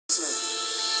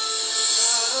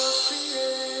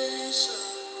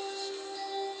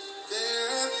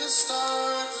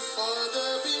start before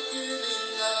the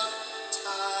beginning of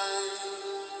time.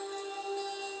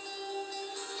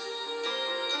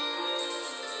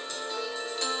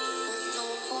 With no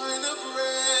point of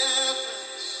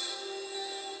reference,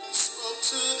 you spoke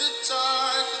to the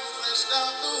dark and fleshed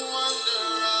out the wonder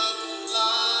of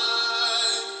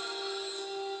life.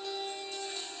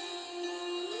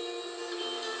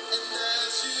 And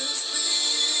as you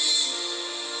speak,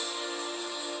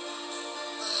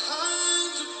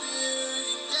 100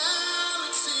 billion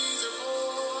galaxies are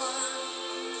born.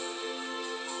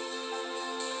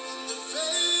 The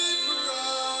vapor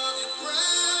of your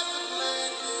breath, the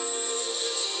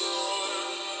planets roar.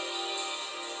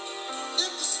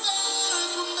 If the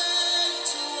stars were made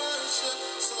to worship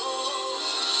so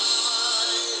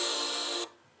high.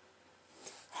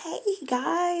 Hey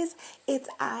guys, it's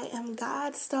I Am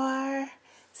God Star,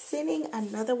 sending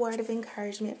another word of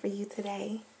encouragement for you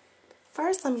today.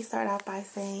 First, let me start off by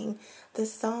saying the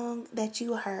song that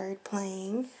you heard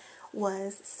playing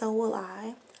was So Will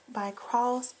I by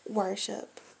Cross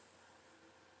Worship.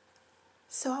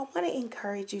 So I want to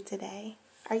encourage you today.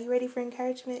 Are you ready for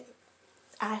encouragement?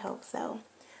 I hope so.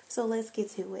 So let's get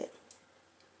to it.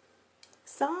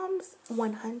 Psalms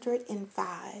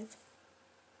 105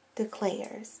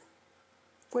 declares,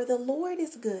 "For the Lord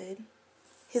is good,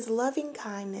 his loving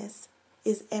kindness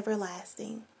is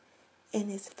everlasting, and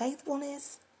his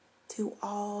faithfulness to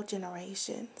all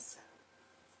generations."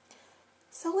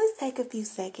 So let's take a few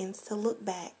seconds to look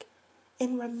back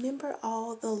and remember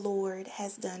all the Lord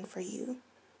has done for you.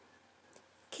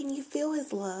 Can you feel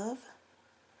his love?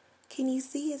 Can you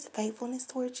see his faithfulness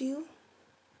towards you?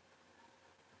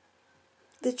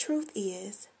 The truth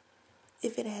is,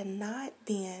 if it had not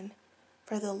been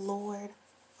for the Lord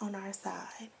on our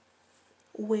side,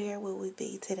 where would we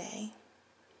be today?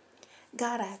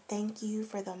 God, I thank you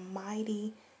for the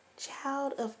mighty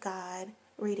child of God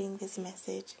reading this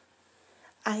message.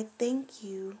 I thank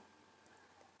you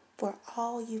for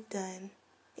all you've done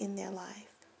in their life.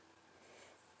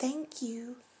 Thank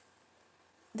you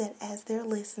that as they're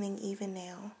listening even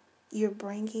now, you're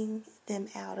bringing them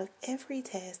out of every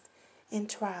test and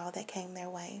trial that came their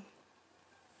way.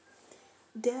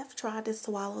 Death tried to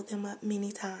swallow them up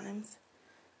many times,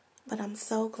 but I'm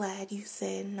so glad you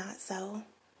said not so.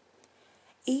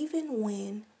 Even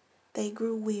when they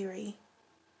grew weary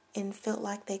and felt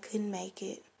like they couldn't make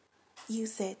it, you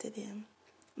said to them,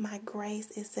 "My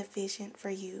grace is sufficient for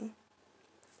you."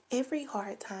 Every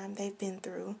hard time they've been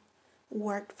through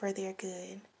worked for their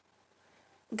good.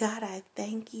 God, I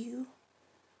thank you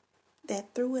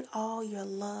that through it all, your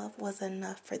love was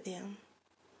enough for them.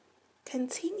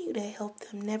 Continue to help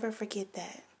them never forget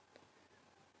that.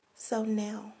 So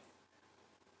now,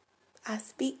 I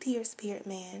speak to your spirit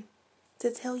man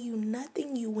to tell you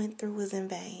nothing you went through was in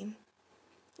vain.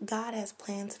 God has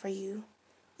plans for you,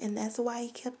 and that's why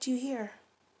he kept you here.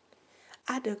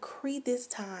 I decree this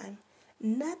time,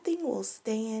 nothing will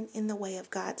stand in the way of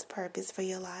God's purpose for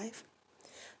your life.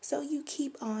 So you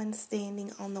keep on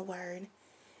standing on the word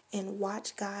and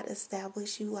watch God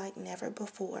establish you like never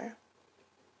before.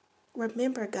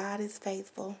 Remember, God is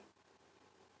faithful,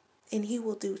 and he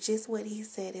will do just what he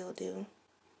said he'll do.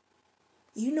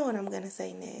 You know what I'm going to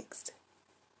say next.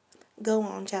 Go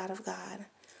on, child of God.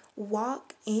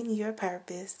 Walk in your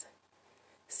purpose.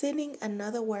 Sending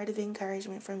another word of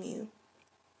encouragement from you.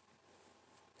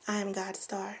 I am God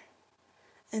Star.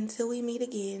 Until we meet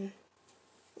again,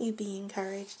 you be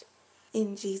encouraged.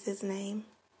 In Jesus' name,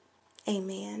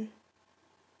 amen.